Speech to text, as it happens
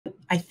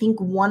I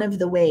think one of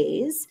the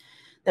ways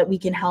that we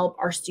can help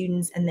our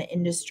students and the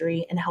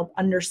industry and help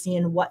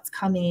understand what's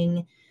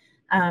coming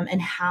and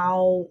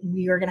how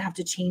we are going to have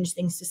to change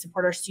things to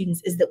support our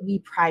students is that we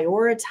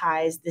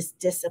prioritize this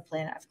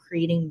discipline of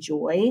creating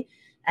joy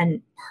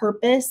and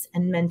purpose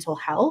and mental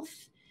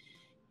health.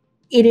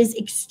 It is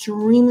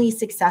extremely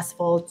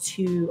successful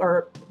to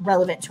or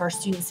relevant to our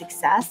student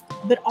success,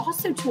 but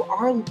also to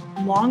our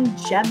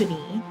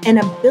longevity and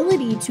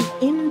ability to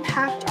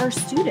impact our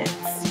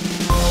students.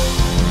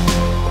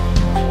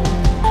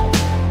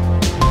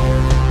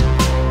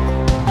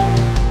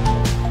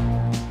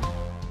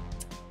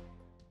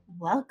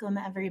 Welcome,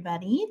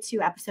 everybody,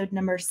 to episode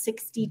number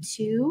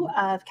 62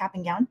 of Cap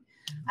and Gown.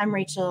 I'm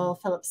Rachel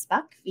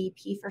Phillips-Buck,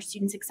 VP for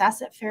Student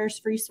Success at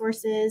Ferris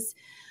Resources.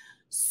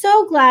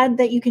 So glad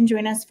that you can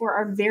join us for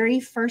our very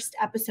first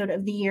episode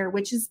of the year,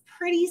 which is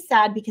pretty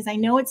sad because I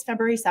know it's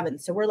February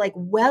 7th, so we're like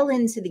well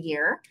into the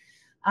year.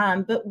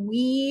 But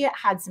we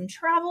had some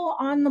travel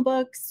on the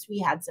books, we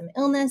had some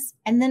illness,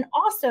 and then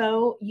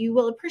also, you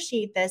will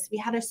appreciate this, we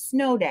had a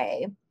snow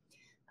day.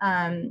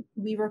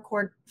 We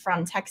record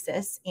from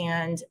Texas,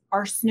 and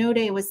our snow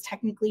day was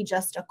technically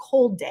just a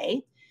cold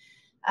day.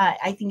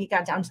 I think it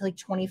got down to like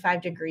 25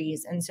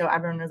 degrees. And so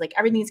everyone was like,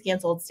 everything's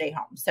canceled, stay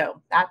home.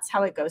 So that's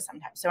how it goes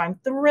sometimes. So I'm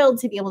thrilled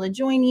to be able to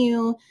join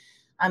you.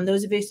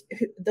 Those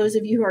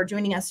of you who are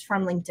joining us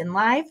from LinkedIn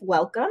Live,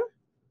 welcome.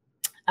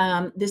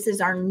 This is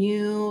our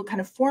new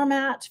kind of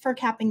format for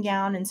Cap and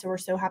Gown. And so we're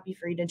so happy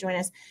for you to join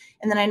us.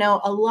 And then I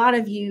know a lot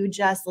of you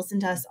just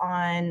listen to us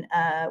on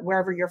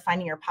wherever you're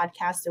finding your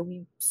podcast. So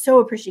we so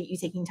appreciate you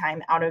taking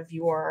time out of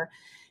your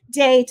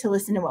day to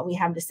listen to what we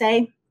have to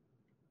say.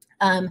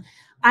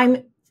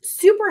 I'm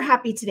super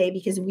happy today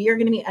because we are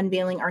going to be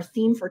unveiling our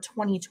theme for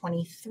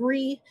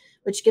 2023,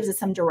 which gives us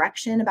some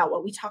direction about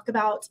what we talk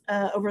about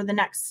over the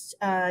next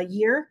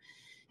year.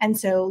 And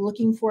so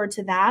looking forward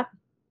to that.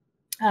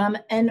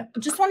 And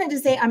just wanted to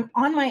say I'm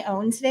on my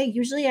own today.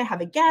 Usually I have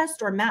a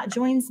guest or Matt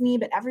joins me,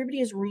 but everybody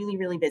is really,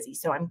 really busy.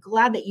 So I'm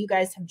glad that you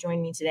guys have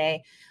joined me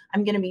today.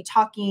 I'm going to be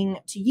talking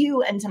to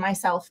you and to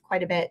myself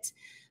quite a bit.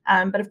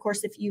 But of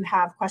course, if you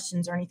have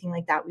questions or anything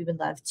like that, we would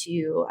love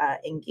to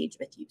engage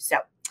with you. So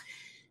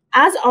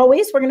as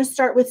always, we're going to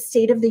start with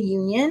State of the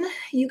Union.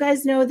 You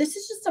guys know this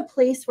is just a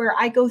place where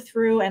I go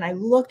through and I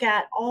look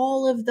at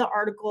all of the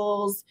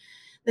articles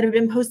that have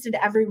been posted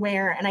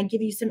everywhere, and I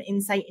give you some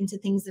insight into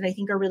things that I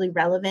think are really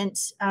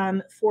relevant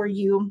for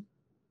you.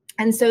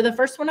 And so the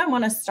first one I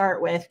want to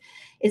start with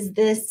is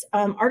this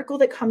article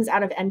that comes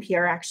out of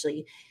NPR,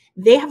 actually.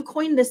 They have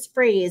coined this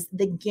phrase,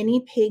 the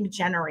guinea pig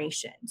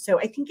generation. So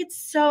I think it's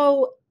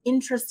so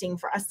interesting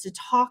for us to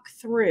talk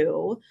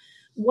through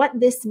what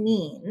this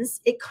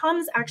means. It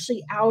comes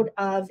actually out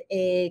of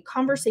a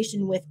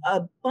conversation with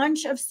a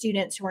bunch of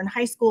students who were in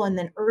high school and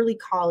then early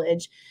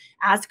college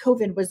as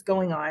COVID was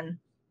going on.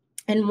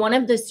 And one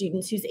of the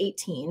students who's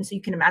 18, so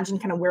you can imagine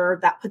kind of where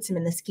that puts him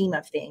in the scheme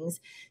of things,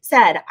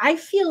 said, I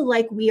feel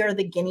like we are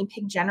the guinea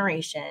pig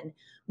generation.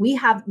 We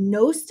have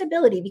no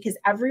stability because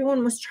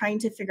everyone was trying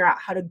to figure out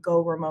how to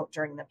go remote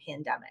during the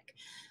pandemic.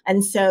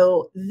 And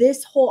so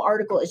this whole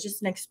article is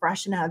just an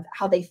expression of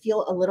how they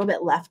feel a little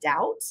bit left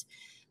out.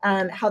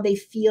 How they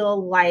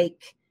feel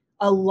like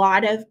a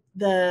lot of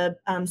the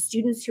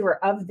students who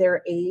are of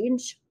their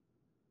age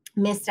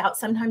missed out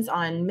sometimes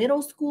on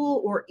middle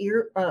school or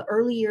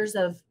early years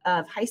of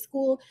high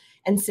school.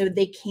 And so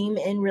they came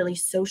in really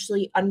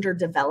socially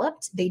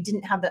underdeveloped. They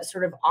didn't have that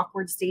sort of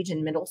awkward stage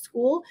in middle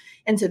school.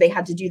 And so they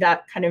had to do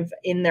that kind of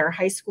in their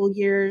high school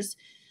years.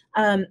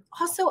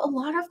 Also, a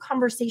lot of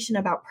conversation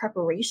about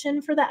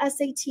preparation for the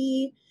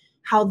SAT,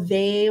 how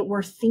they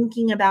were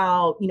thinking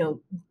about,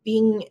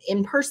 being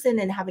in person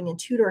and having a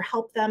tutor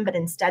help them, but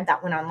instead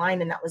that went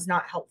online and that was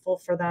not helpful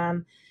for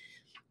them.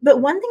 But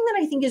one thing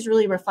that I think is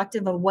really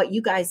reflective of what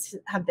you guys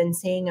have been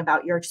saying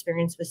about your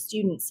experience with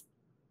students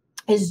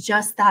is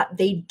just that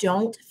they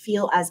don't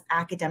feel as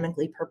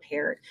academically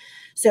prepared.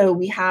 So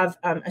we have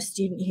a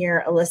student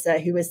here, Alyssa,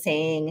 who was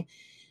saying,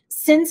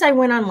 since I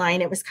went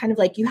online, it was kind of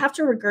like you have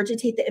to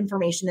regurgitate the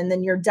information and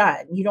then you're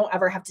done. You don't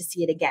ever have to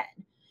see it again.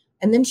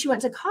 And then she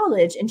went to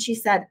college and she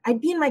said, I'd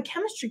be in my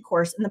chemistry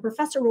course and the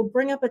professor will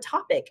bring up a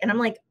topic. And I'm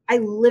like, I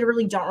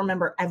literally don't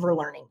remember ever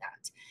learning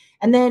that.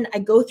 And then I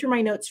go through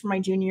my notes from my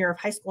junior year of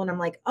high school and I'm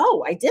like,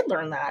 oh, I did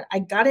learn that. I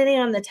got an A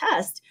on the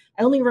test.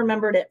 I only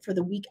remembered it for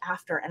the week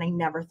after and I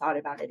never thought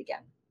about it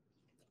again.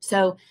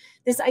 So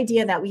this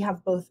idea that we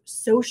have both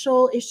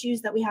social issues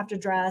that we have to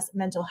address,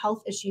 mental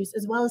health issues,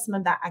 as well as some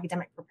of that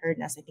academic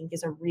preparedness, I think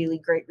is a really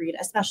great read,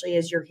 especially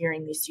as you're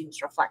hearing these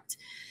students reflect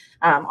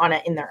on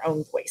it in their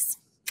own voice.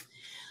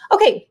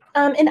 Okay,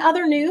 in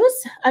other news,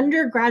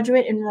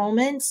 undergraduate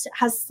enrollment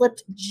has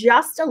slipped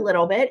just a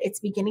little bit. It's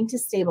beginning to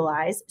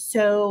stabilize.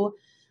 So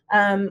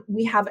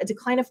we have a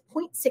decline of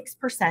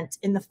 0.6%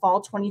 in the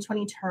fall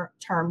 2020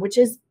 term, which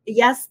is,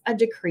 yes, a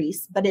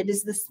decrease, but it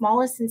is the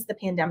smallest since the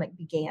pandemic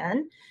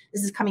began.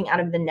 This is coming out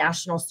of the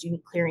National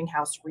Student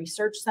Clearinghouse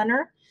Research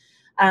Center.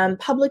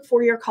 Public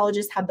four-year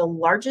colleges had the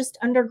largest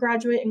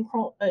undergraduate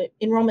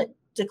enrollment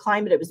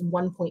decline, but it was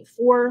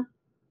 1.4.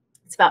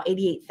 It's about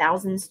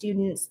 88,000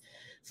 students.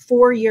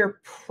 4-year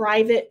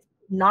private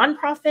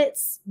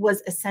nonprofits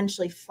was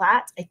essentially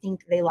flat. I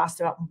think they lost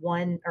about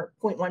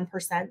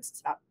 0.1%.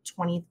 It's about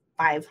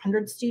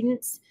 2,500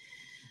 students.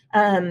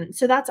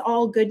 So that's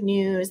all good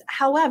news.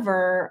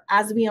 However,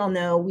 as we all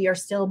know, we are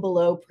still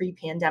below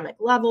pre-pandemic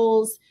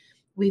levels.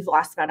 We've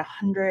lost about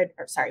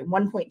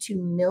 1.2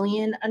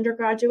 million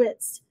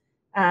undergraduates.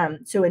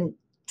 So in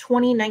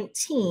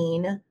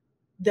 2019,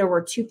 there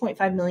were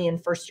 2.5 million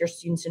first-year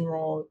students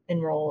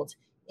enrolled.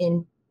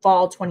 In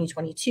fall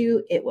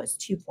 2022, it was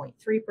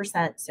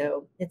 2.3%.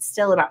 So it's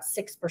still about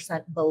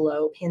 6%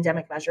 below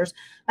pandemic measures.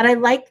 But I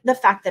like the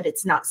fact that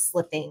it's not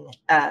slipping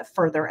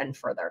further and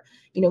further.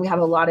 We have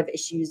a lot of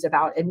issues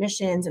about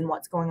admissions and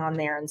what's going on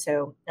there. And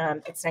so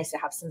it's nice to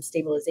have some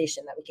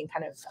stabilization that we can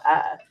kind of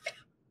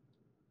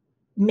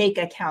make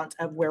account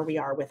of where we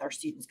are with our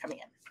students coming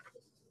in.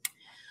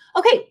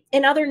 Okay,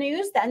 in other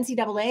news, the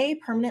NCAA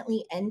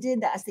permanently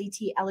ended the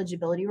SAT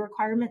eligibility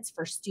requirements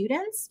for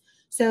students.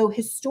 So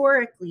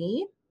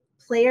historically,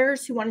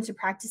 players who wanted to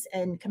practice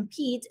and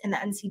compete in the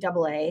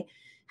NCAA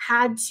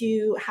had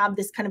to have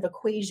this kind of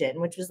equation,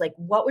 which was like,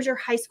 what was your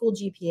high school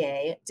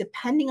GPA?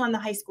 Depending on the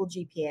high school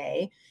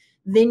GPA,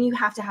 then you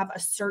have to have a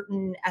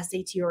certain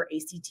SAT or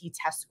ACT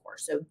test score.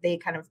 So they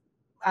kind of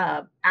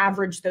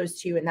average those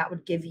two, and that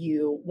would give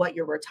you what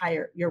your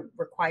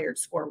required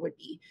score would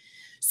be.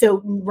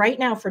 So right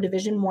now for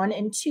Division I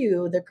and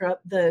II,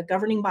 the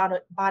governing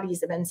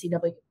bodies of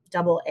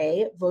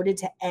NCAA voted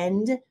to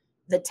end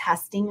the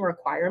testing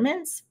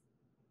requirements.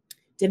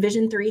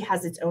 Division III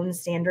has its own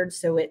standards,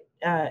 so it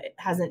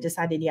hasn't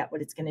decided yet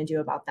what it's going to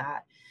do about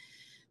that.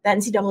 The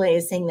NCAA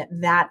is saying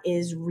that that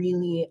is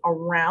really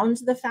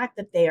around the fact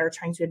that they are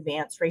trying to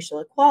advance racial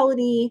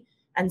equality.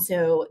 And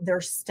so they're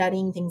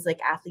studying things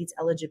like athletes'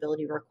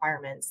 eligibility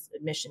requirements,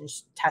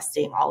 admissions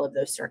testing, all of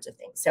those sorts of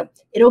things. So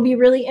it'll be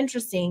really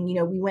interesting.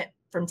 We went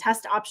from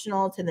test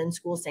optional to then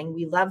school saying,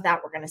 we love that,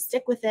 we're going to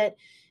stick with it.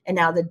 And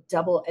now the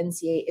double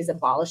NCAA is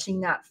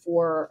abolishing that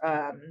for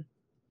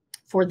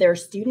their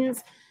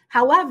students.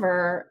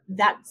 However,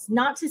 that's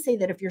not to say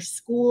that if your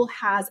school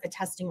has a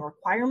testing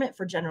requirement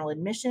for general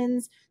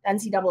admissions, the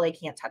NCAA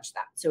can't touch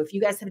that. So if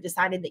you guys have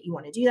decided that you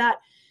want to do that,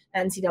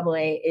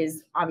 NCAA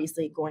is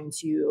obviously going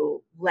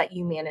to let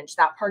you manage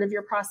that part of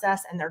your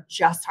process, and they're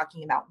just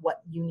talking about what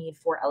you need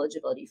for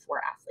eligibility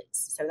for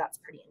athletes. So that's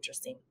pretty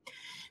interesting.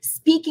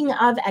 Speaking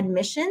of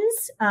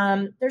admissions,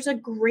 there's a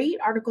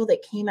great article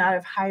that came out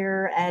of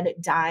Higher Ed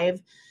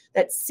Dive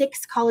that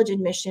 6 college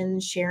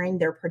admissions sharing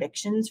their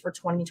predictions for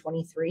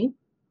 2023.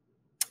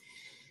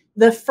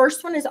 The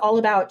first one is all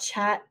about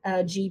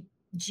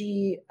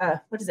GPD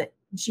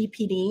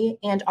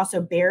and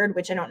also Baird,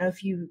 which I don't know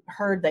if you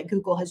heard that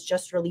Google has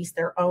just released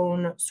their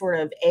own sort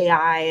of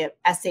AI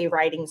essay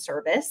writing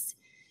service.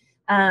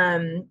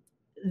 The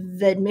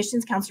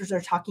admissions counselors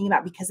are talking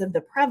about, because of the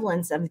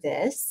prevalence of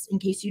this, in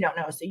case you don't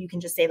know, so you can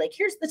just say like,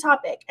 here's the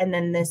topic, and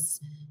then this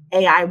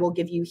AI will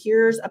give you,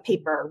 here's a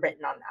paper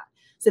written on that.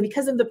 So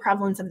because of the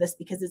prevalence of this,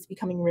 because it's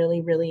becoming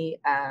really, really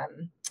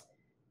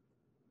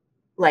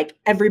like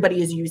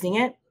everybody is using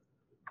it,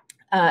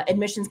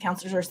 admissions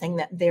counselors are saying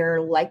that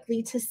they're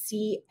likely to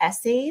see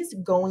essays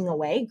going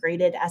away,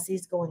 graded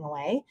essays going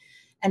away.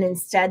 And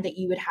instead that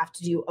you would have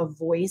to do a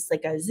voice,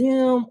 like a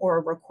Zoom or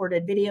a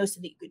recorded video, so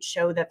that you could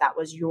show that that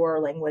was your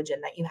language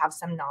and that you have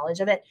some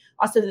knowledge of it.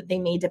 Also that they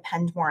may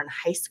depend more on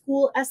high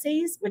school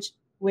essays,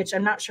 which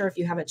I'm not sure if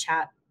you have a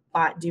chat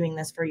bot doing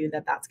this for you,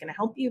 that's going to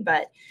help you.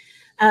 But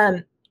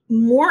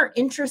more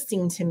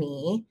interesting to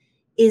me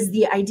is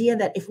the idea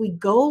that if we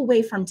go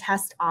away from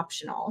test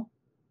optional,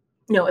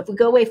 if we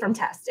go away from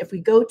test, if we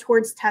go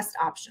towards test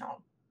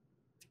optional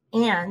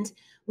and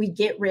we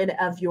get rid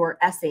of your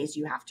essays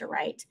you have to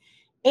write,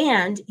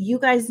 and you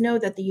guys know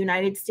that the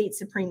United States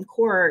Supreme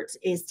Court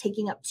is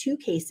taking up 2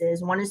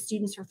 cases. One is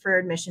Students for Fair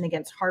Admission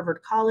against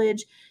Harvard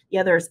College. The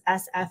other is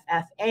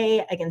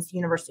SFFA against the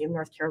University of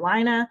North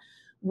Carolina,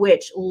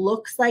 which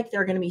looks like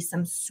there are going to be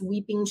some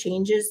sweeping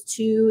changes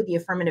to the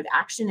affirmative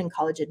action and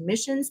college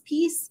admissions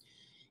piece.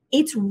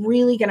 It's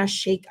really going to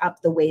shake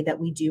up the way that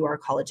we do our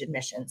college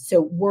admissions.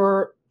 So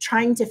we're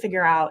trying to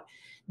figure out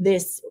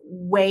this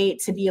way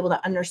to be able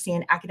to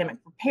understand academic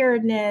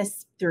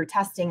preparedness through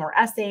testing or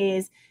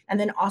essays, and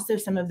then also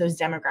some of those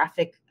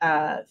demographic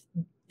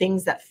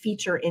things that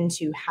feature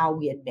into how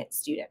we admit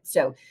students.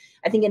 So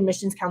I think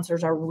admissions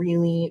counselors are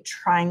really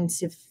trying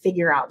to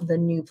figure out the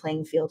new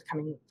playing field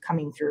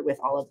coming through with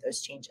all of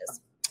those changes.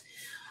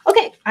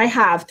 Okay, I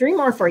have 3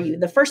 more for you.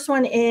 The first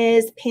one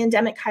is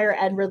pandemic higher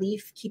ed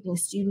relief, keeping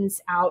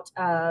students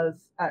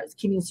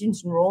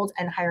enrolled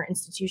and higher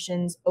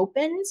institutions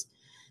opened.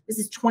 This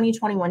is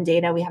 2021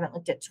 data. We haven't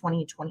looked at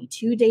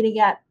 2022 data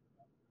yet,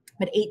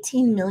 but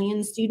 18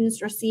 million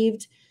students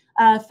received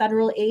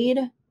federal aid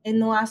in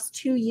the last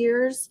 2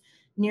 years.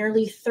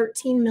 Nearly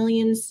 13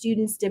 million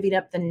students divvied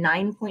up the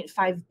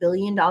 $9.5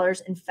 billion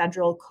in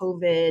federal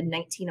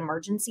COVID-19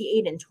 emergency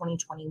aid in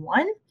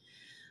 2021.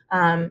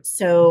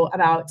 So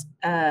about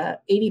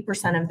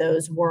 80% of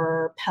those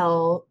were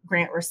Pell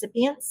Grant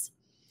recipients.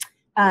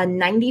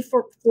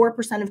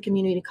 94% of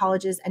community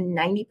colleges and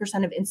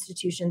 90% of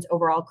institutions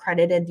overall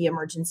credited the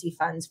emergency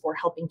funds for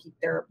helping keep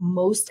their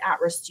most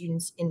at-risk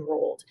students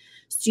enrolled.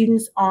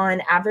 Students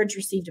on average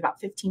received about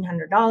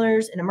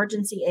 $1,500 in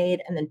emergency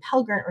aid, and then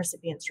Pell Grant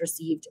recipients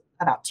received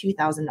about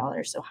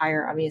 $2,000, so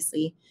higher,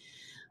 obviously.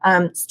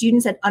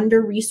 Students at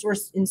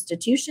under-resourced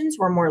institutions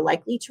were more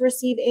likely to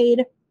receive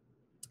aid.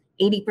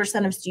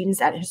 80% of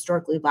students at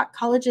historically Black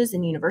colleges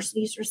and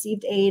universities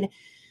received aid.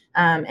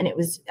 And it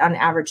was on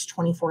average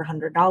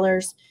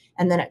 $2,400.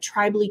 And then at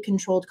tribally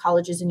controlled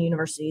colleges and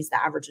universities,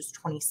 the average was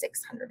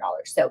 $2,600.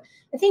 So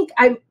I think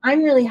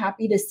I'm really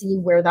happy to see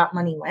where that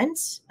money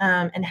went,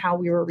 and how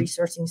we were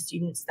resourcing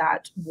students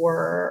that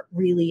were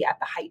really at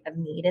the height of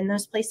need in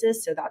those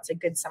places. So that's a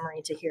good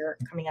summary to hear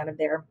coming out of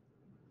there.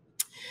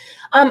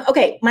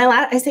 Okay,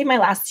 I say my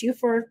last two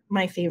for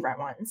my favorite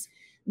ones.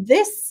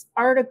 This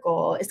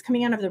article is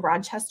coming out of the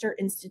Rochester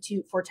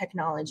Institute for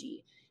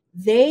Technology.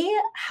 They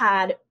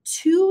had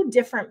two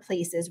different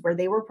places where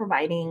they were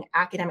providing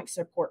academic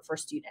support for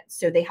students.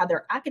 So they had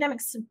their academic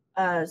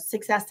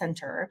success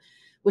center,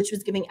 which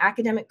was giving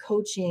academic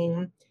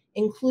coaching,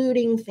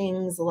 including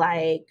things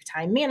like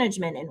time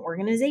management and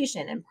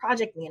organization and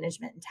project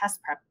management and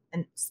test prep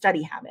and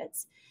study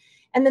habits.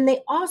 And then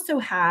they also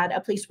had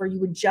a place where you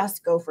would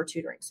just go for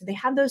tutoring. So they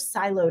had those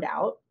siloed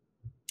out.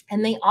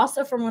 And they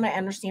also, from what I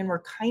understand,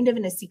 were kind of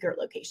in a secret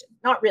location.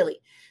 Not really,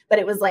 but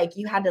it was like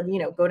you had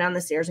to, go down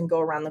the stairs and go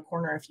around the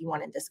corner if you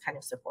wanted this kind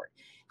of support.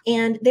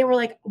 And they were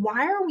like,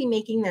 why are we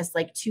making this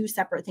like two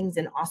separate things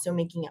and also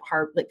making it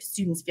hard, like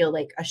students feel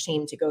like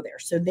ashamed to go there?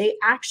 So they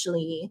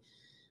actually,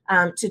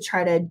 to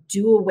try to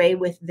do away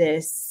with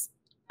this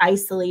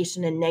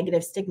isolation and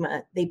negative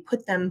stigma, they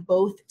put them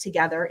both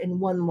together in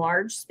one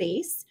large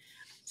space,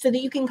 so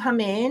that you can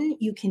come in,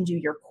 you can do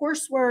your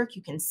coursework,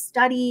 you can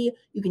study,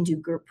 you can do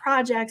group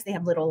projects. They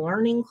have little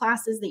learning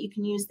classes that you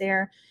can use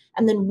there.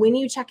 And then when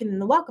you check in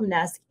the welcome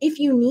desk, if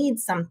you need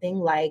something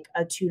like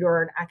a tutor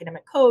or an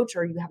academic coach,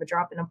 or you have a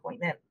drop-in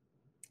appointment,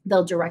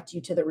 they'll direct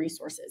you to the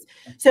resources.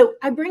 So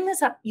I bring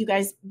this up, you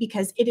guys,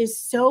 because it is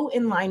so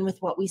in line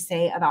with what we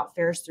say about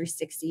FAIRS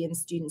 360 and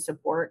student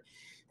support,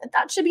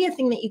 that should be a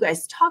thing that you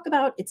guys talk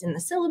about. It's in the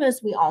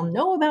syllabus. We all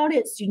know about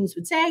it. Students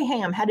would say,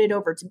 hey, I'm headed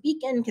over to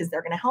Beacon because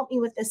they're going to help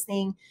me with this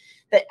thing.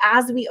 That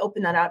as we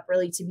open that up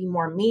really to be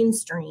more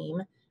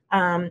mainstream,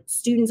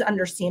 students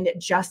understand it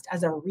just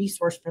as a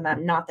resource for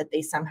them, not that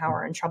they somehow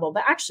are in trouble,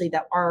 but actually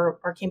that our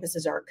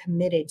campuses are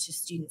committed to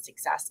student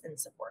success and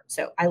support.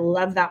 So I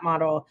love that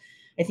model.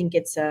 I think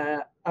it's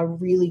a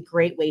really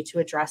great way to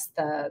address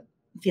the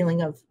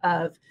feeling of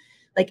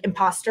like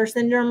imposter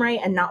syndrome, right?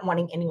 And not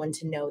wanting anyone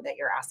to know that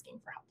you're asking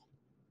for help.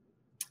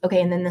 Okay,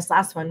 and then this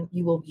last one,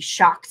 you will be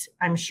shocked,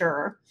 I'm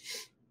sure.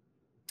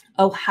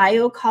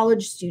 Ohio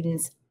college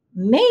students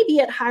may be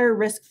at higher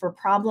risk for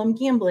problem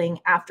gambling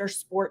after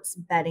sports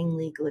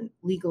betting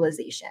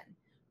legalization.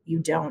 You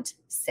don't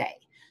say.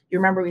 You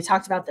remember we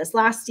talked about this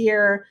last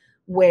year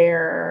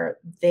where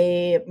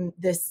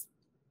this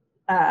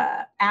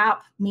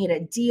app made a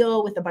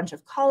deal with a bunch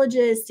of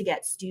colleges to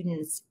get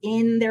students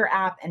in their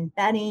app and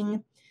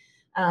betting.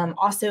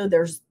 Also,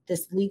 there's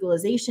this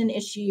legalization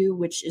issue,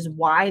 which is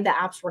why the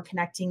apps were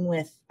connecting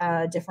with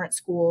different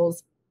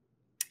schools.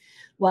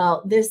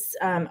 Well, this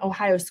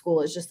Ohio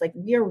school is just like,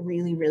 we are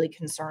really, really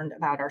concerned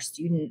about our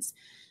students.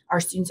 Our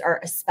students are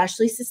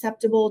especially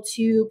susceptible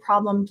to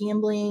problem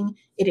gambling.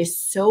 It is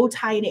so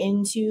tied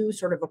into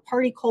sort of a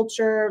party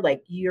culture.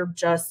 Like you're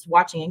just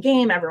watching a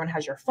game, everyone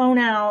has your phone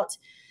out.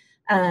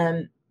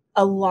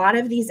 A lot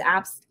of these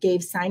apps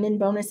gave sign-in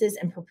bonuses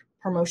and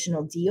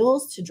promotional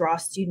deals to draw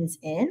students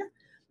in.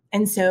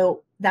 And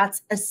so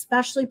that's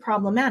especially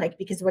problematic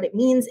because what it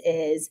means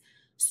is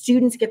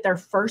students get their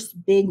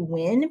first big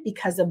win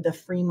because of the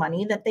free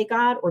money that they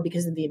got or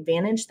because of the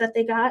advantage that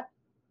they got.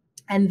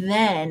 And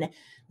then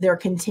they're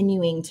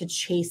continuing to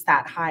chase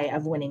that high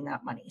of winning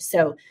that money.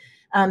 So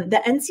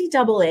the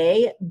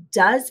NCAA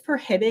does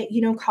prohibit,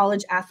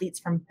 college athletes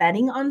from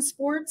betting on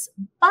sports,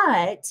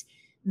 but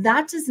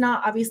that does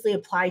not obviously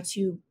apply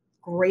to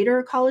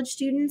greater college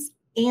students.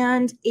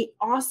 And it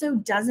also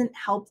doesn't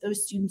help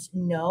those students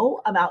know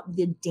about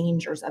the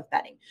dangers of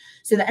betting.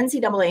 So the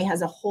NCAA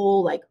has a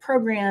whole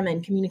program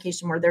and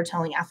communication where they're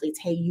telling athletes,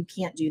 hey, you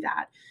can't do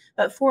that.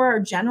 But for our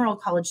general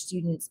college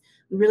students,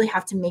 we really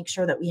have to make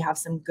sure that we have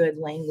some good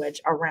language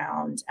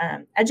around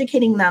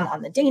educating them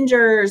on the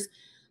dangers,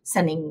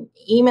 sending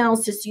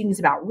emails to students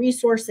about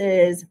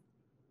resources,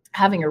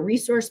 having a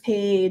resource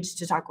page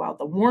to talk about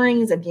the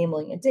warnings of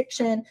gambling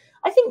addiction.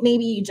 I think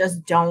maybe you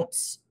just don't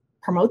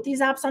promote these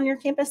apps on your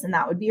campus, and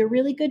that would be a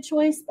really good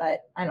choice,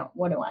 but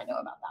what do I know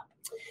about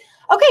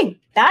that? Okay,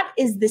 that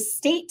is the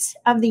State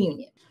of the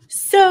Union.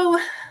 So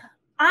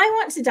I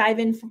want to dive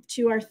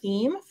into our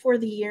theme for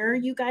the year.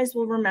 You guys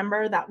will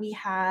remember that we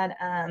had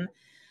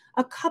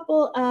a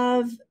couple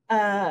of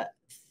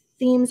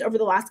themes over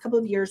the last couple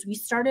of years. We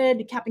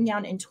started Capping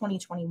Down in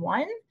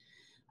 2021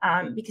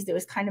 because it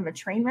was kind of a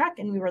train wreck,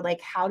 and we were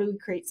like, how do we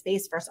create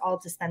space for us all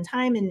to spend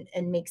time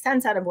and make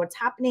sense out of what's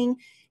happening?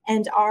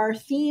 And our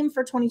theme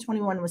for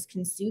 2021 was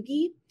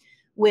kintsugi,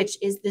 which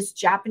is this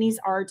Japanese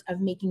art of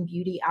making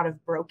beauty out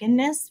of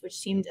brokenness, which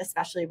seemed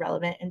especially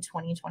relevant in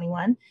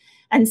 2021.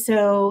 And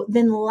so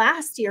then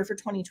last year for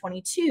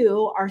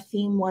 2022, our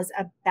theme was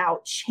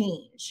about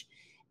change.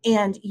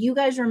 And you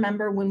guys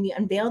remember when we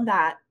unveiled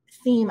that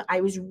theme, I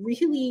was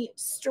really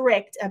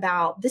strict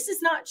about, this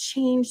is not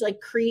change,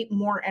 like create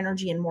more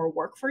energy and more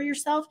work for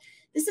yourself.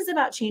 This is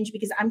about change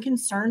because I'm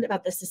concerned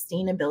about the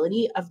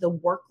sustainability of the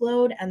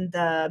workload and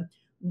the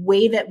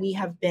way that we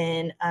have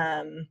been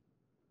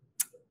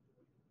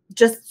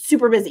just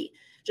super busy,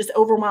 just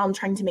overwhelmed,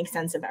 trying to make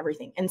sense of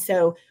everything. And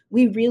so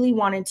we really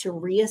wanted to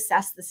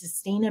reassess the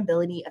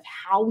sustainability of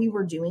how we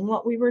were doing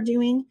what we were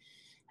doing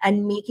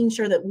and making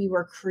sure that we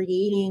were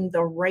creating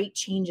the right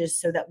changes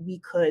so that we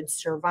could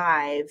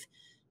survive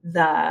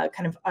the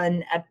kind of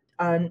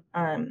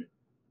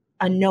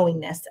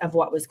unknowingness of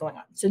what was going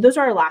on. So those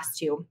are our last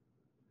two.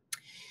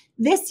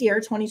 This year,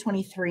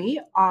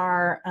 2023,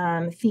 our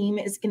theme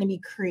is going to be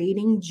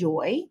creating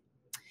joy.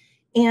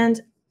 And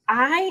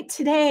I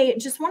today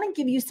just want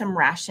to give you some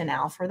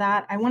rationale for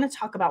that. I want to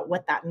talk about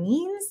what that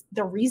means,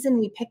 the reason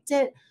we picked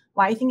it,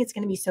 why I think it's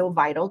going to be so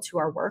vital to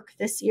our work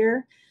this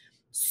year.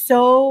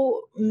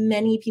 So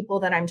many people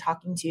that I'm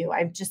talking to,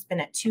 I've just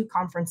been at 2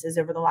 conferences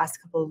over the last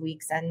couple of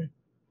weeks, and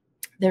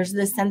there's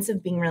this sense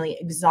of being really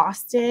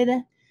exhausted,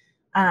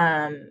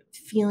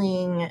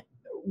 feeling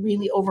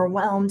really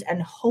overwhelmed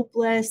and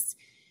hopeless.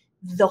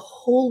 The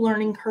whole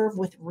learning curve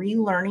with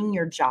relearning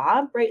your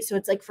job, right? So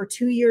it's like for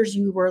 2 years,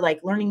 you were like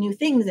learning new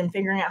things and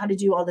figuring out how to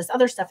do all this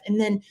other stuff.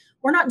 And then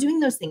we're not doing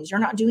those things. You're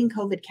not doing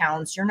COVID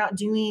counts. You're not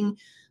doing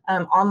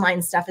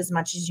online stuff as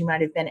much as you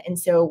might have been. And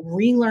so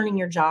relearning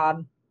your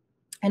job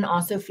and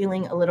also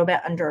feeling a little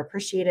bit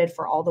underappreciated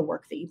for all the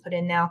work that you put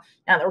in now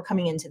that we're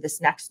coming into this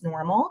next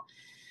normal.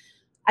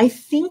 I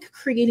think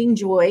creating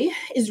joy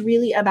is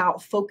really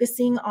about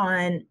focusing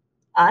on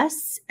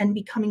us and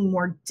becoming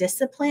more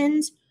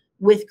disciplined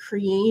with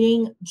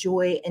creating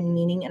joy and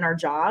meaning in our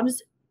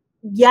jobs.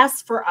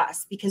 Yes, for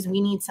us, because we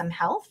need some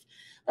health,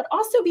 but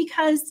also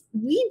because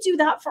we do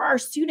that for our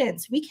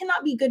students. We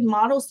cannot be good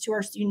models to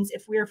our students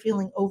if we are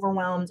feeling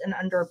overwhelmed and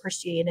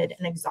underappreciated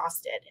and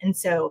exhausted. And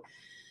so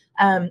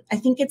I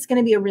think it's going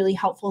to be a really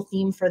helpful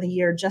theme for the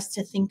year just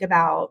to think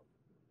about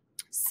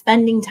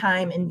spending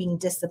time and being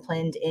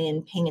disciplined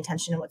in paying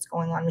attention to what's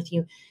going on with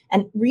you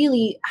and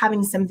really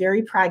having some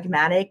very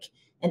pragmatic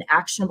and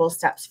actionable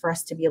steps for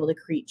us to be able to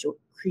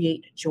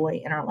create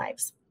joy in our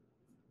lives.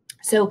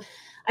 So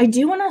I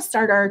do want to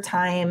start our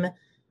time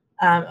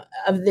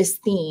of this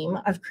theme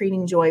of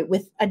creating joy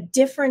with a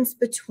difference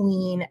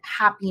between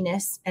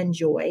happiness and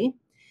joy.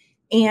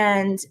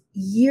 And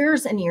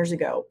years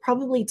ago,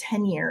 probably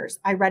 10 years,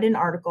 I read an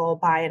article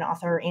by an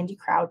author, Andy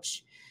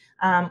Crouch,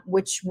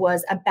 which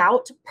was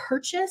about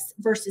purchase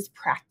versus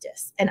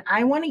practice. And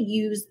I want to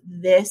use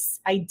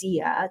this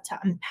idea to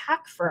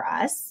unpack for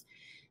us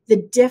the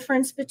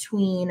difference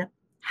between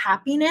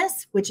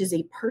happiness, which is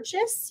a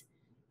purchase,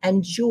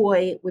 and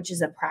joy, which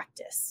is a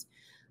practice.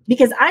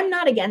 Because I'm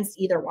not against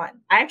either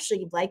one. I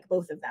actually like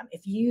both of them.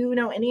 If you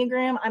know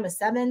Enneagram, I'm a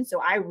 7, so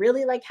I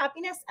really like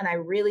happiness and I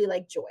really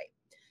like joy.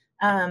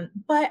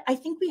 But I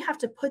think we have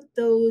to put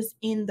those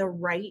in the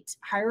right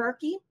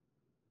hierarchy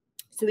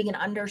so we can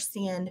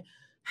understand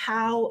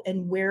how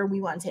and where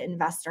we want to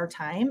invest our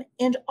time,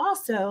 and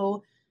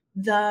also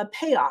the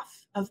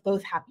payoff of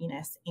both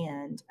happiness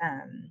and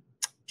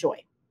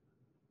joy.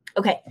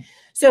 Okay,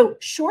 so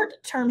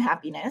short-term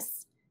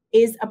happiness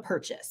is a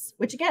purchase,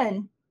 which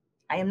again,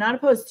 I am not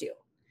opposed to.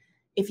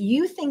 If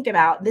you think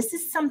about, this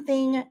is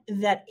something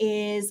that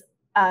is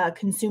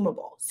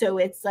consumable. So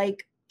it's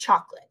like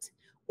chocolate,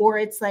 or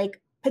it's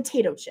like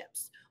potato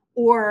chips,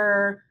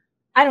 or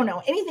I don't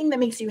know, anything that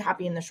makes you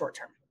happy in the short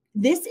term.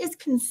 This is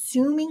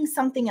consuming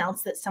something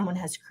else that someone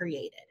has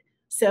created.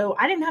 So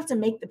I didn't have to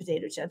make the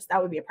potato chips.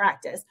 That would be a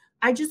practice.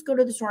 I just go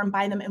to the store and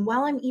buy them. And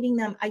while I'm eating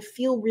them, I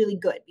feel really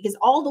good because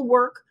all the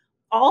work,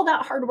 all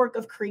that hard work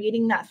of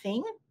creating that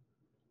thing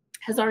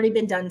has already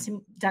been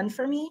done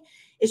for me.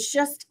 It's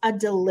just a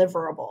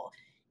deliverable.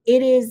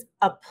 It is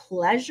a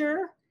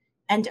pleasure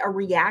and a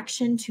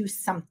reaction to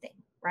something,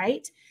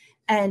 right?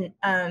 And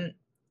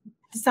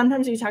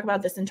sometimes we talk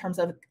about this in terms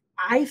of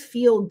I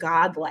feel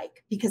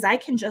godlike because I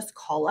can just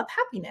call up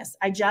happiness.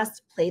 I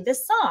just play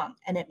this song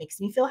and it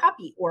makes me feel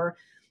happy, or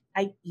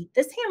I eat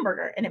this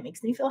hamburger and it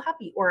makes me feel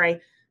happy, or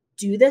I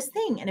do this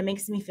thing and it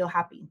makes me feel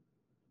happy.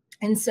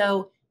 And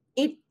so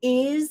it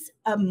is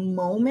a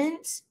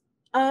moment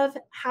of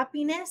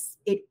happiness.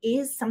 It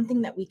is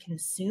something that we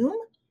consume,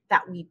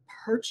 that we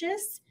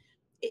purchase,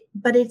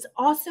 but it's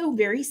also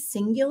very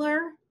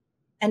singular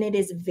and it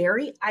is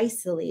very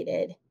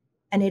isolated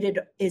and it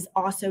is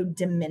also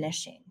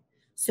diminishing.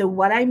 So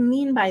what I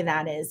mean by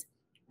that is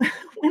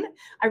when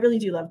I really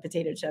do love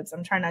potato chips.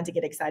 I'm trying not to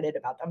get excited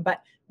about them,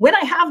 but when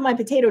I have my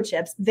potato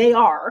chips, they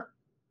are,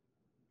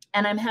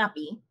 and I'm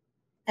happy.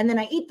 And then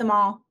I eat them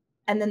all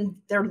and then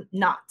they're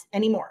not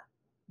anymore.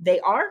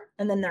 They are,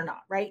 and then they're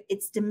not, right?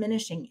 It's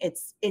diminishing.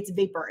 It's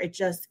vapor. It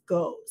just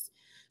goes.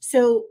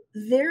 So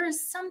there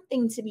is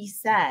something to be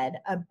said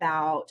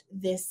about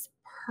this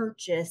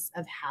purchase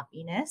of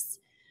happiness.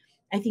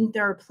 I think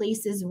there are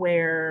places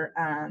where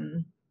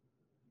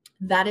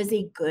that is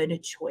a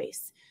good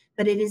choice,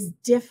 but it is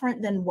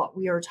different than what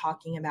we are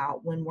talking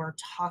about when we're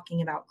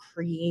talking about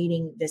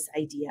creating this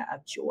idea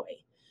of joy.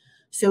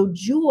 So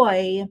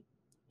joy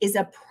is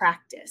a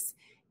practice.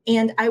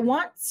 And I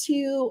want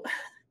to,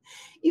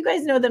 you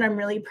guys know that I'm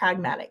really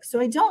pragmatic. So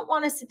I don't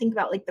want us to think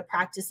about like the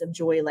practice of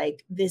joy,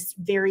 like this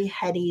very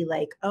heady,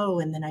 like, oh,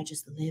 and then I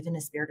just live in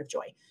a spirit of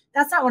joy.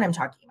 That's not what I'm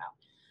talking about.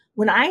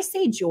 When I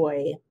say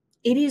joy,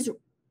 it is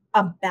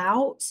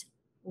about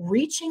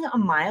reaching a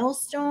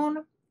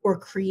milestone or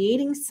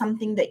creating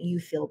something that you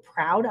feel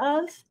proud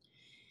of.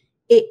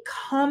 It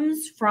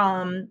comes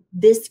from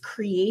this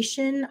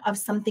creation of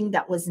something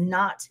that was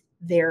not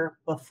there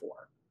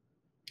before.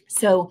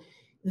 So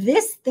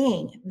this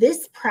thing,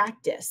 this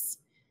practice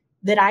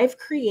that I've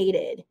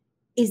created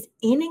is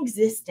in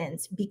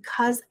existence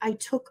because I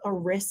took a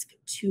risk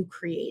to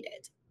create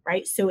it,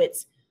 right? So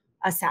it's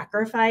a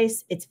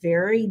sacrifice. It's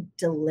very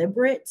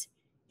deliberate.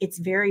 It's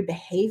very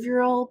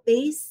behavioral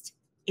based.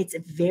 It's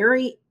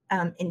very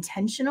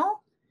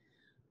intentional.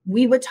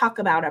 We would talk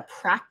about a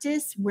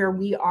practice where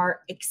we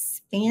are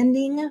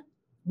expanding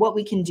what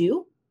we can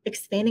do,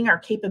 expanding our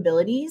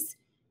capabilities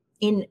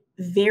in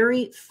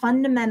very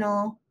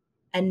fundamental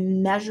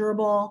and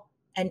measurable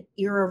and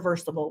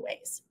irreversible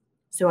ways.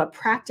 So a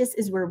practice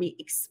is where we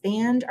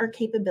expand our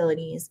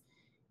capabilities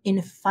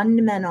in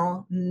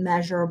fundamental,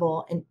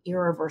 measurable, and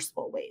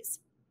irreversible ways.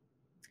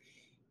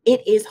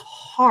 It is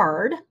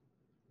hard.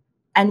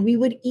 And we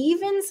would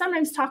even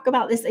sometimes talk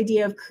about this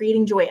idea of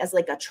creating joy as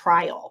like a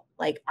trial.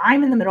 Like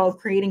I'm in the middle of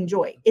creating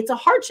joy. It's a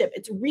hardship.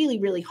 It's really,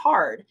 really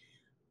hard.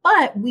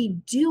 But we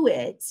do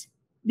it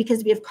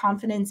because we have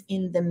confidence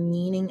in the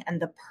meaning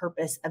and the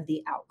purpose of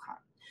the outcome.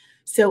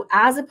 So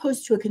as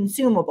opposed to a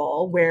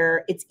consumable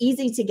where it's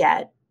easy to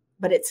get,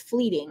 but it's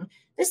fleeting,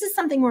 this is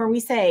something where we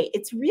say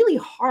it's really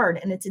hard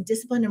and it's a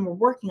discipline and we're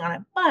working on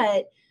it.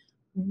 But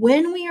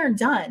when we are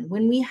done,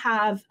 when we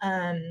have,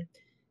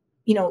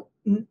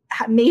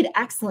 made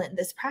excellent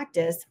this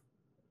practice,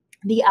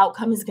 the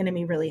outcome is going to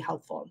be really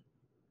helpful.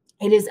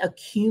 It is a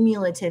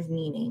cumulative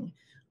meaning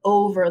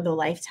over the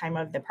lifetime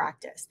of the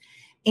practice.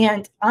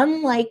 And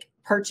unlike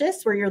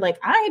purchase, where you're like,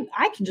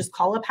 I can just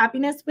call up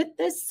happiness with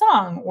this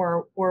song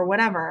or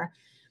whatever,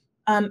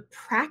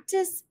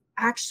 practice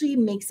actually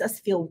makes us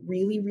feel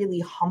really, really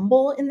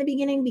humble in the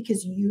beginning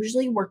because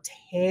usually we're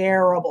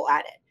terrible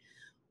at it.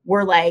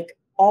 We're like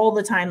all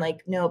the time,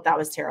 like, nope, that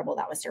was terrible.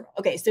 That was terrible.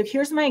 Okay, so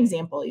here's my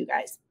example, you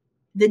guys.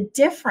 The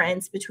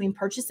difference between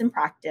purchase and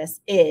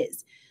practice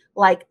is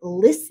like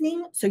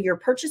listening. So your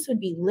purchase would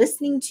be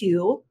listening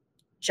to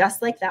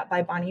Just Like That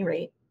by Bonnie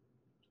Raitt,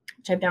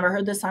 which I've never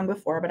heard this song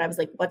before, but I was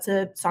like, what's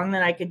a song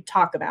that I could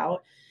talk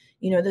about?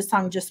 This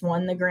song just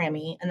won the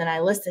Grammy. And then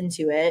I listened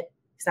to it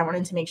because I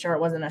wanted to make sure it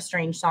wasn't a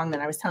strange song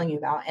that I was telling you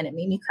about. And it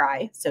made me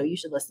cry. So you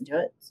should listen to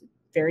it. It's a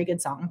very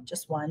good song.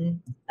 Just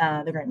won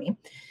the Grammy.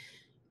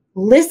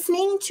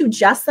 Listening to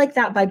Just Like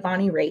That by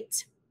Bonnie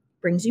Raitt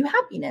brings you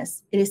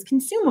happiness. It is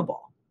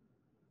consumable,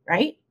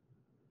 right?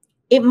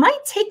 It might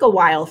take a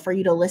while for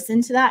you to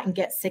listen to that and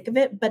get sick of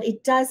it, but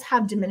it does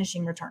have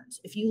diminishing returns.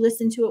 If you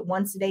listen to it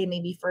once a day,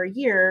 maybe for a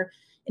year,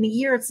 in a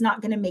year, it's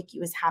not going to make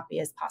you as happy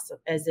as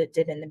possible as it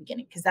did in the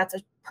beginning because that's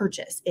a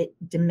purchase. It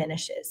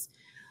diminishes.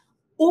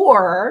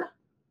 Or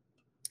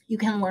you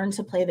can learn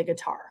to play the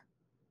guitar,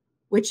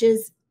 which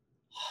is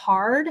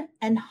hard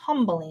and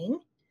humbling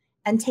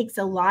and takes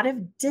a lot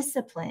of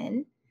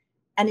discipline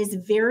and is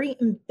very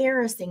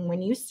embarrassing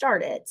when you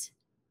start it.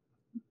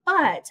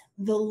 But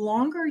the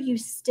longer you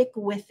stick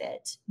with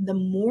it, the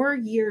more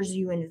years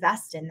you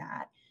invest in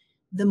that,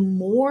 the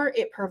more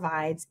it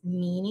provides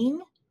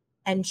meaning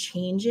and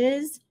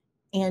changes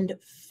and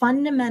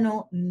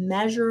fundamental,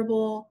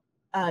 measurable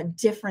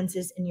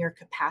differences in your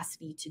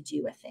capacity to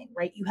do a thing,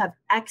 right? You have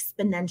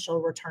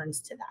exponential returns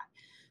to that.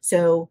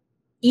 So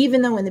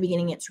even though in the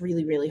beginning it's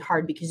really, really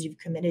hard because you've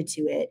committed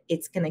to it,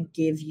 it's going to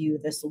give you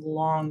this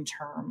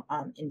long-term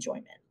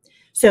enjoyment.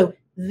 So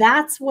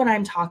that's what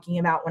I'm talking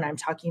about when I'm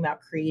talking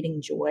about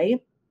creating joy.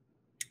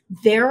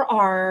 There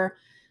are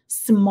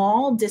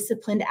small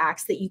disciplined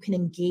acts that you can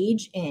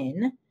engage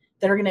in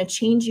that are going to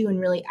change you in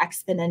really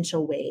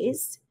exponential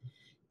ways.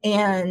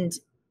 And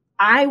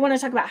I want to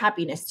talk about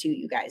happiness too,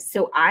 you guys.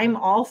 So I'm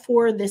all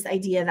for this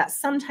idea that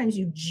sometimes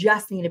you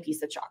just need a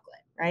piece of chocolate,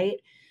 right?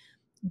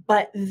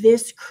 But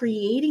this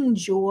creating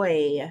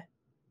joy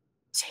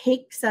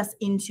takes us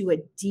into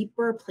a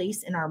deeper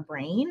place in our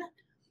brain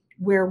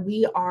where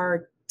we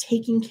are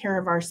taking care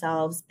of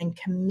ourselves and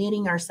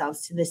committing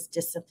ourselves to this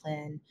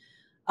discipline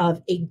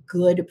of a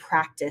good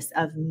practice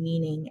of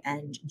meaning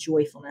and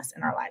joyfulness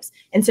in our lives.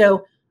 And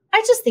so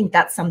I just think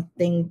that's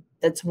something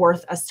that's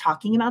worth us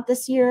talking about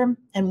this year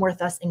and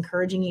worth us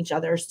encouraging each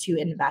other to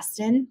invest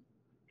in,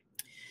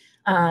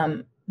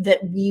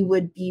 that we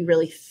would be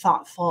really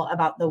thoughtful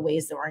about the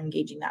ways that we're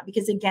engaging that.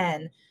 Because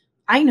again,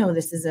 I know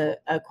this is a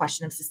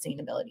question of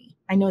sustainability.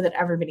 I know that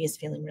everybody is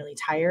feeling really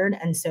tired.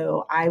 And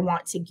so I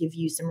want to give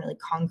you some really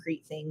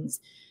concrete things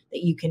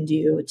that you can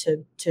do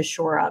to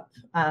shore up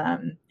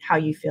how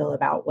you feel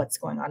about what's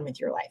going on with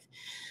your life.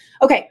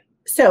 Okay,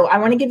 so I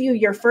want to give you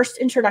your first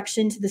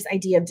introduction to this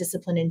idea of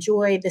discipline and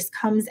joy. This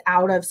comes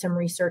out of some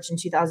research in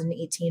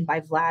 2018 by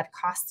Vlad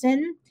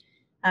Kostin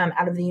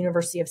out of the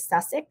University of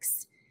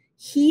Sussex.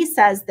 He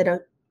says that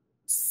a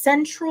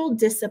central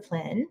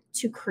discipline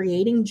to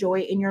creating joy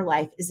in your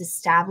life is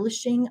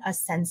establishing a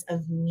sense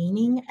of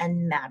meaning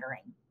and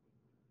mattering.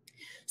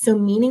 So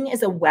meaning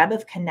is a web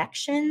of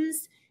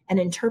connections and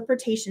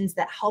interpretations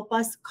that help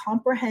us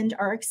comprehend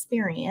our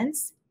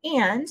experience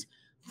and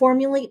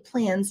formulate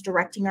plans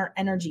directing our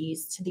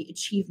energies to the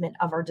achievement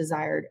of our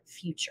desired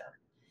future.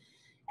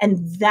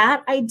 And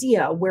that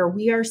idea where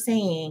we are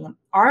saying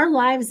our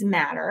lives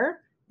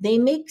matter, they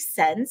make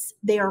sense,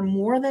 they are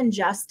more than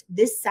just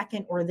this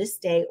second or this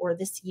day or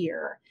this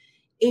year,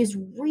 is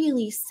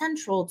really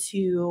central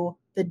to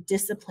the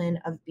discipline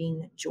of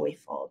being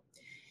joyful.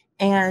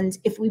 And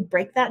if we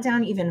break that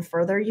down even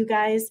further, you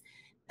guys,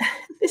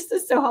 this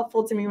is so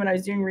helpful to me when I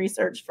was doing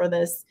research for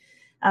this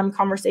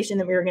conversation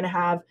that we were going to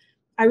have.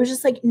 I was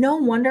just like, no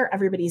wonder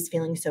everybody's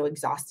feeling so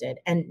exhausted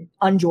and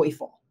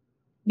unjoyful.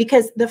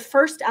 Because the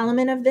first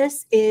element of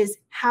this is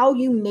how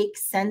you make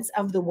sense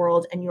of the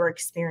world and your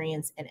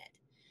experience in it.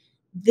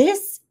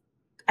 This,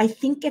 I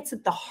think, gets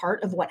at the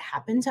heart of what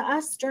happened to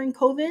us during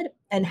COVID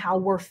and how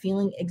we're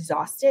feeling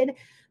exhausted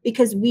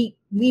because we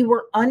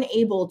were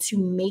unable to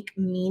make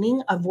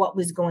meaning of what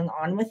was going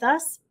on with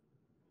us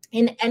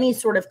in any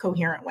sort of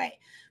coherent way,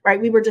 right?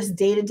 We were just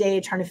day to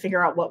day trying to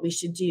figure out what we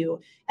should do.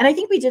 And I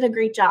think we did a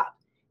great job.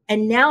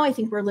 And now I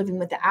think we're living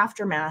with the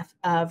aftermath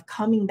of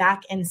coming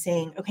back and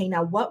saying, okay,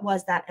 now what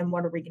was that and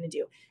what are we going to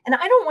do? And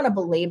I don't want to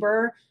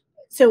belabor.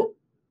 So,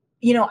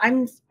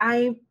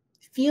 I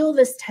feel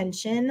this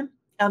tension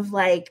of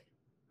like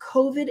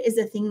COVID is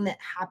a thing that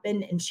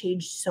happened and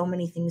changed so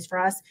many things for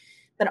us.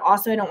 But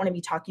also I don't want to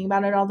be talking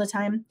about it all the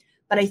time.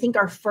 But I think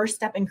our first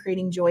step in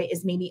creating joy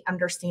is maybe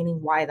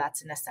understanding why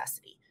that's a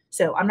necessity.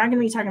 So I'm not going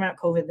to be talking about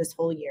COVID this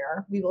whole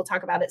year. We will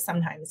talk about it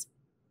sometimes.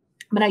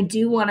 But I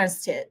do want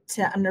us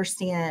to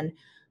understand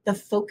the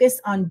focus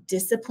on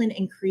discipline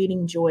and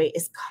creating joy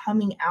is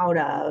coming out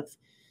of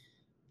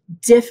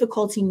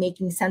difficulty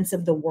making sense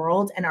of the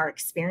world and our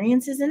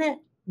experiences in it,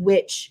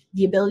 which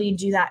the ability to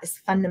do that is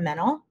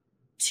fundamental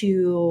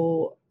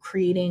to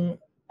creating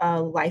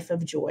a life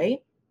of joy.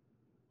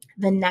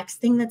 The next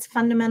thing that's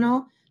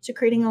fundamental to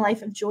creating a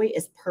life of joy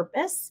is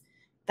purpose.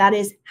 That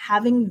is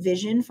having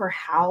vision for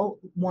how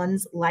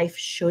one's life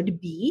should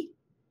be,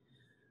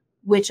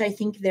 which I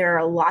think there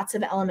are lots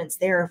of elements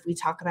there if we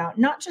talk about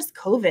not just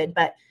COVID,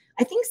 but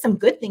I think some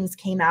good things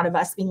came out of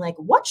us being like,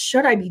 what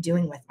should I be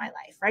doing with my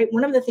life, right?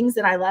 One of the things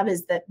that I love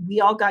is that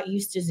we all got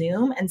used to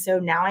Zoom. And so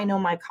now I know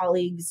my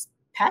colleagues'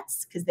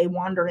 pets because they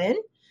wander in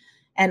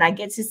and I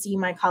get to see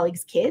my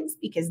colleagues' kids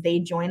because they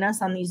join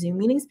us on these Zoom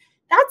meetings.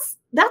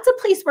 That's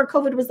a place where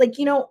COVID was like,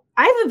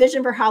 I have a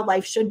vision for how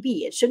life should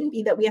be. It shouldn't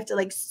be that we have to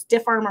like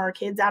stiff arm our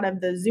kids out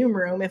of the Zoom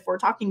room if we're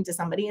talking to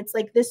somebody. It's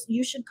like this,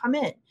 you should come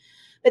in.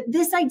 But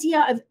this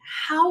idea of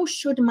how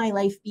should my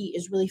life be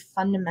is really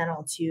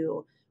fundamental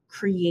to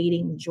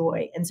creating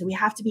joy. And so we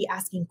have to be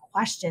asking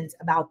questions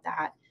about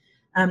that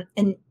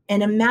and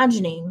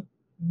imagining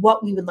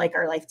what we would like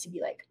our life to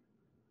be like.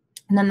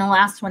 And then the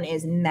last one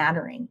is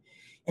mattering.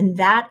 And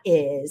that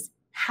is,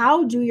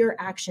 how do your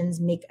actions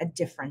make a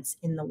difference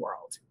in the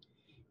world?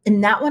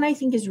 And that one I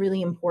think is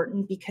really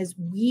important because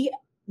we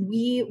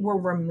were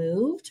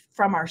removed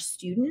from our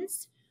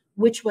students,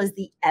 which was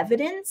the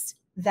evidence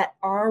that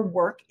our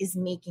work is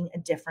making a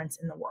difference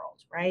in the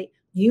world, right?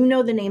 You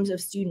know the names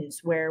of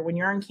students where when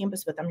you're on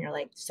campus with them, you're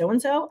like,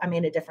 so-and-so, I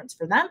made a difference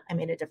for them. I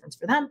made a difference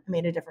for them. I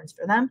made a difference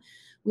for them.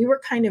 We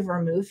were kind of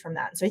removed from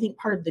that. And so I think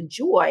part of the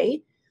joy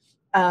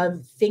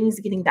of things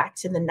getting back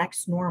to the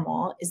next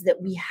normal is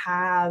that we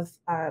have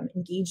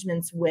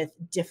engagements with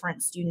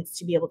different students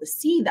to be able to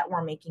see that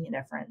we're making a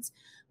difference.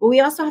 But we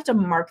also have to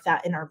mark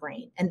that in our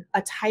brain. And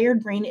a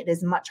tired brain, it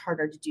is much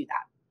harder to do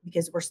that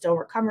because we're still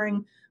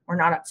recovering. We're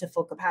not up to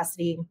full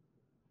capacity.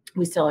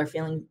 We still are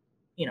feeling,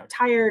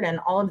 tired and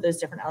all of those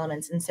different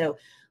elements. And so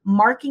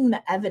marking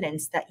the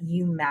evidence that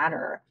you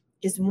matter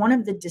is one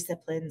of the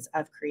disciplines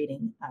of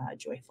creating a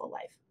joyful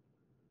life.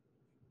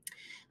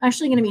 I'm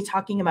actually going to be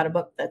talking about a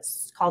book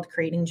that's called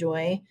Creating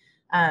Joy.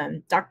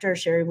 Dr.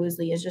 Sherry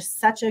Woosley is just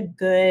such a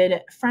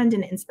good friend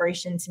and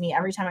inspiration to me.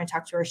 Every time I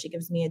talk to her, she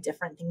gives me a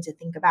different thing to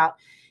think about.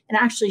 And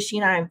actually, she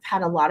and I have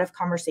had a lot of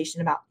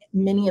conversation about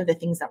many of the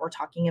things that we're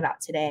talking about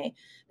today.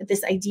 But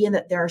this idea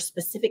that there are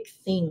specific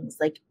things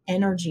like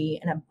energy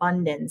and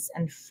abundance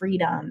and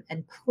freedom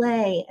and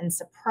play and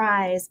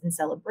surprise and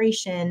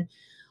celebration,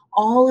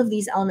 all of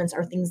these elements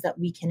are things that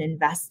we can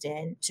invest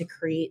in to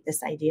create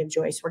this idea of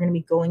joy. So we're going to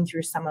be going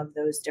through some of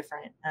those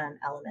different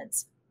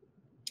elements.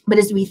 But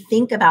as we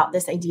think about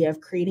this idea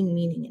of creating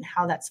meaning and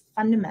how that's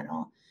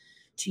fundamental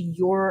to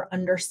your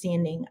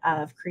understanding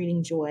of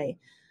creating joy,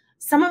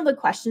 some of the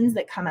questions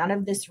that come out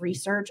of this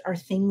research are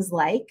things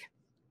like,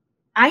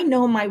 I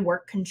know my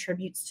work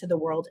contributes to the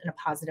world in a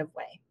positive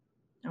way.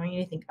 I want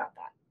you to think about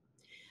that.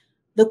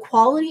 The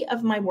quality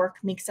of my work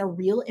makes a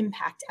real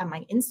impact at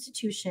my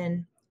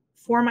institution,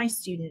 for my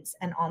students,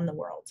 and on the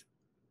world.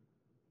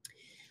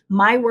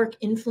 My work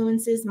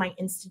influences my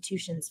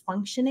institution's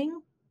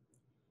functioning.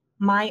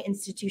 My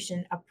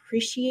institution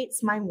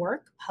appreciates my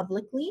work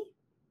publicly.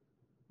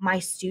 My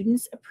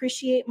students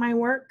appreciate my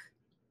work.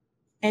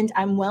 And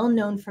I'm well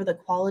known for the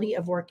quality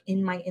of work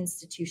in my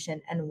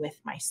institution and with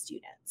my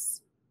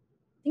students.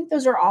 I think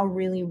those are all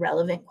really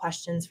relevant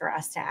questions for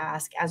us to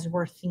ask as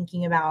we're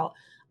thinking about,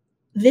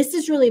 this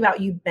is really about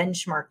you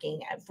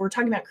benchmarking. If we're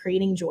talking about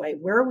creating joy,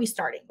 where are we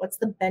starting? What's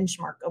the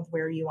benchmark of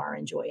where you are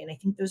in joy? And I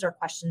think those are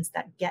questions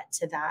that get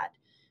to that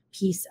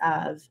piece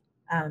of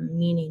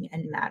meaning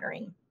and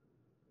mattering.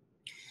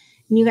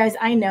 And you guys,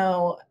 I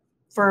know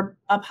for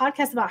a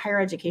podcast about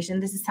higher education,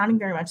 this is sounding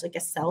very much like a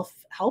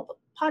self-help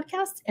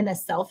podcast and a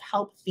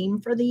self-help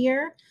theme for the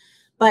year.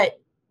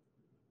 But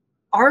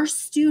our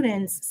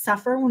students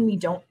suffer when we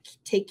don't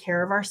take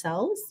care of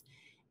ourselves.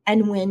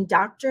 And when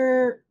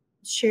Dr.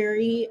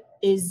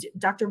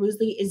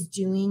 Woosley is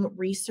doing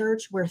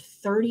research where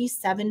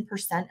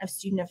 37% of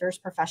student affairs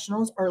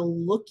professionals are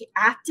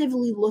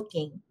actively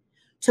looking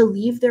to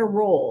leave their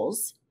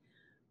roles,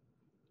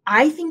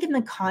 I think in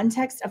the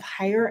context of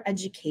higher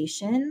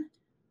education,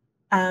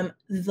 the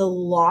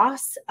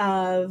loss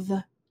of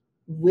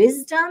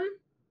wisdom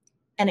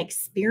and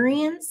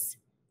experience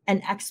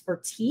and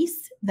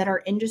expertise that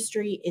our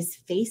industry is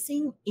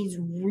facing is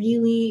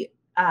really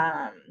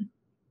a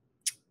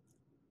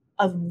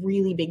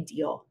really big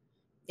deal.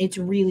 It's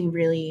really,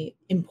 really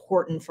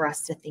important for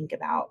us to think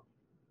about.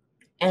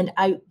 And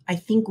I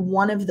think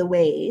one of the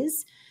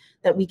ways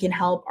that we can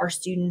help our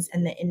students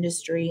and the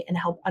industry and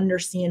help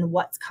understand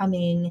what's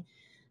coming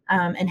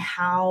and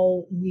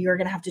how we are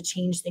going to have to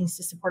change things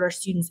to support our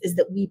students is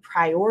that we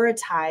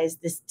prioritize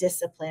this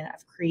discipline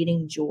of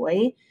creating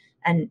joy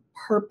and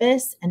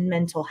purpose and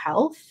mental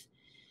health.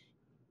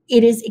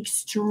 It is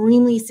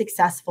extremely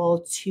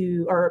successful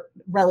or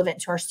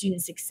relevant to our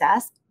student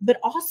success, but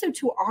also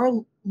to our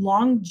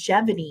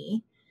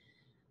longevity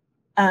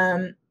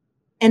and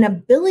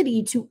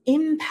ability to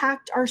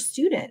impact our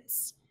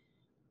students.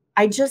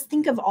 I just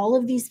think of all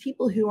of these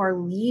people who are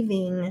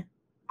leaving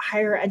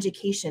higher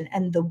education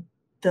and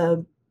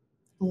the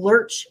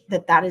lurch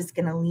that is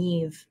going to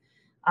leave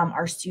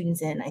our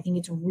students in. I think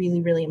it's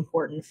really, really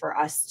important for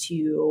us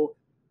to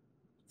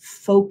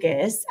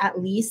focus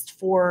at least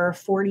for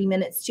 40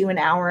 minutes to an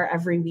hour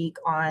every week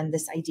on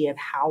this idea of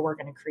how we're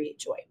going to create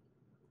joy.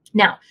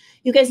 Now,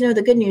 you guys know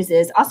the good news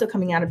is also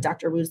coming out of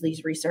Dr.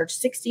 Woosley's research,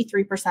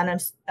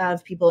 63%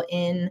 of people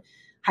in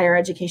higher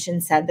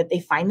education said that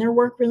they find their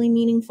work really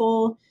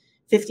meaningful.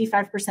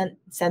 55%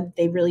 said that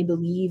they really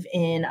believe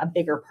in a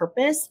bigger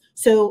purpose.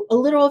 So a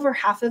little over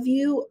half of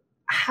you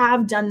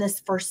have done this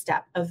first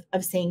step of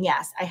saying,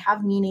 yes, I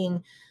have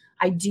meaning.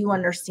 I do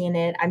understand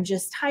it. I'm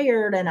just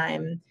tired and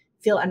I'm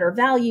feel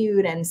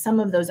undervalued and some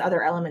of those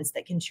other elements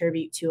that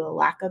contribute to a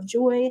lack of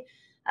joy.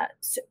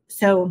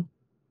 So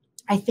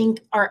I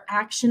think our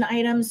action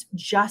items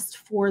just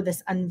for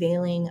this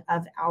unveiling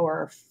of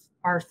our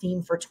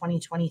theme for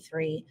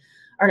 2023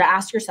 are to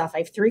ask yourself, I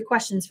have 3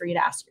 questions for you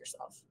to ask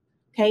yourself.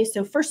 Okay,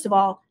 so first of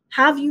all,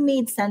 have you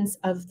made sense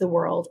of the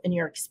world and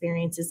your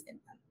experiences in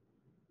them?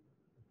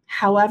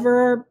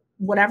 However,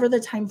 whatever the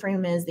time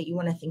frame is that you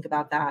want to think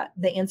about that,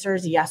 the answer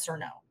is yes or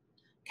no.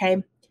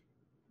 Okay.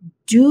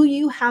 Do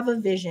you have a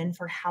vision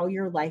for how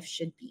your life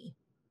should be?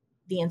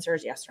 The answer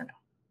is yes or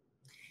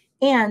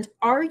no. And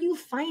are you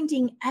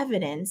finding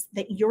evidence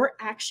that your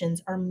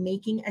actions are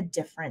making a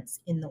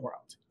difference in the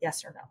world?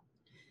 Yes or no?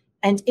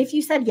 And if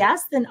you said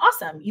yes, then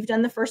awesome. You've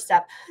done the first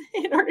step.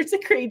 In order to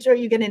create joy,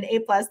 you get an A+.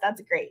 That's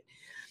great.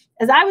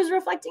 As I was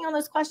reflecting on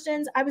those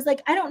questions, I was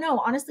like, I don't know.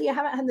 Honestly, I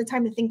haven't had the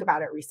time to think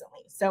about it recently.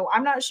 So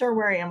I'm not sure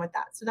where I am with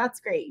that. So that's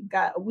great. You've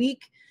got a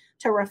week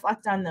to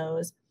reflect on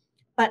those.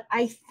 But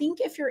I think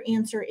if your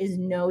answer is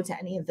no to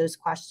any of those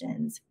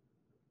questions,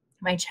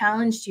 my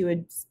challenge to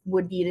you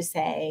would be to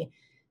say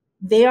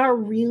they are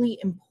really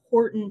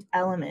important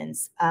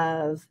elements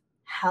of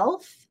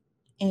health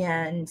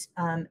and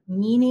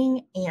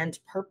meaning and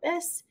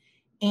purpose.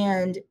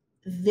 And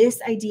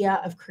this idea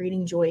of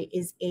creating joy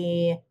is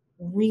a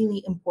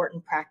really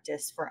important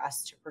practice for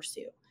us to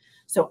pursue.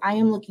 So I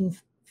am looking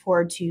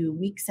forward to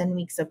weeks and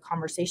weeks of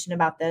conversation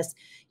about this.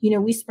 You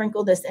know, we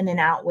sprinkle this in and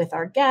out with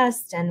our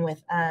guests and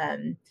with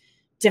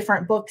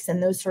different books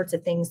and those sorts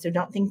of things. So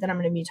don't think that I'm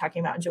going to be talking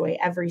about joy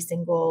every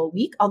single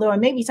week, although I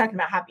may be talking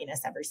about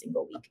happiness every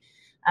single week.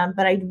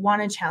 But I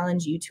want to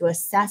challenge you to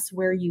assess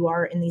where you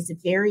are in these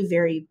very,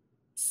 very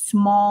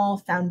small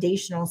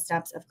foundational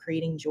steps of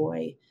creating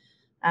joy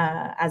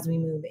as we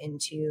move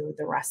into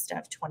the rest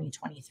of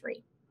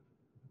 2023.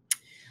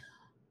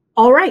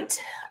 All right.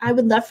 I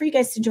would love for you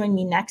guys to join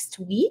me next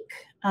week.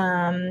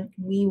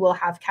 We will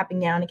have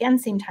Capping Down again,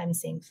 same time,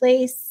 same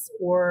place,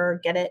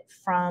 or get it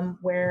from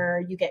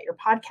where you get your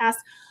podcast.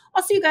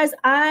 Also, you guys,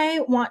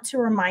 I want to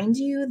remind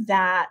you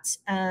that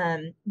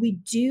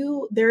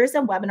there is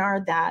a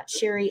webinar that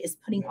Sherry is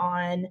putting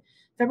on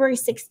February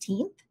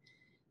 16th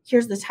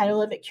Here's the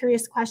title of it: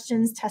 Curious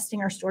Questions,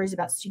 Testing Our Stories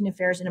About Student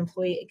Affairs and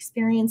Employee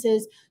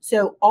Experiences.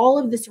 So all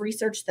of this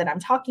research that I'm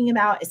talking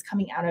about is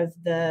coming out of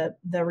the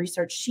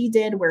research she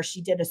did, where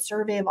she did a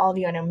survey of all of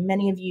you. I know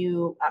many of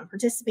you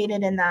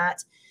participated in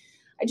that.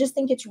 I just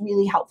think it's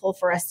really helpful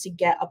for us to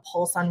get a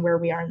pulse on where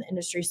we are in the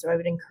industry. So I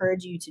would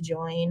encourage you to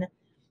join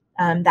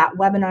that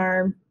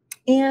webinar.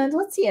 And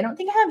let's see, I don't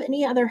think I have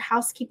any other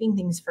housekeeping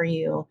things for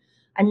you.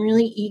 I'm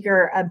really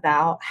eager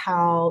about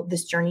how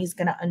this journey is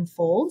going to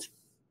unfold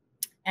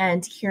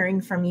and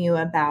hearing from you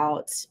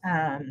about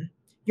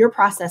your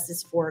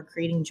processes for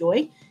creating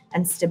joy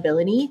and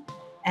stability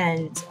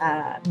and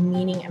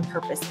meaning and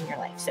purpose in your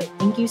life. So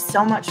thank you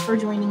so much for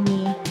joining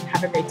me.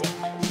 Have a great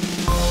day.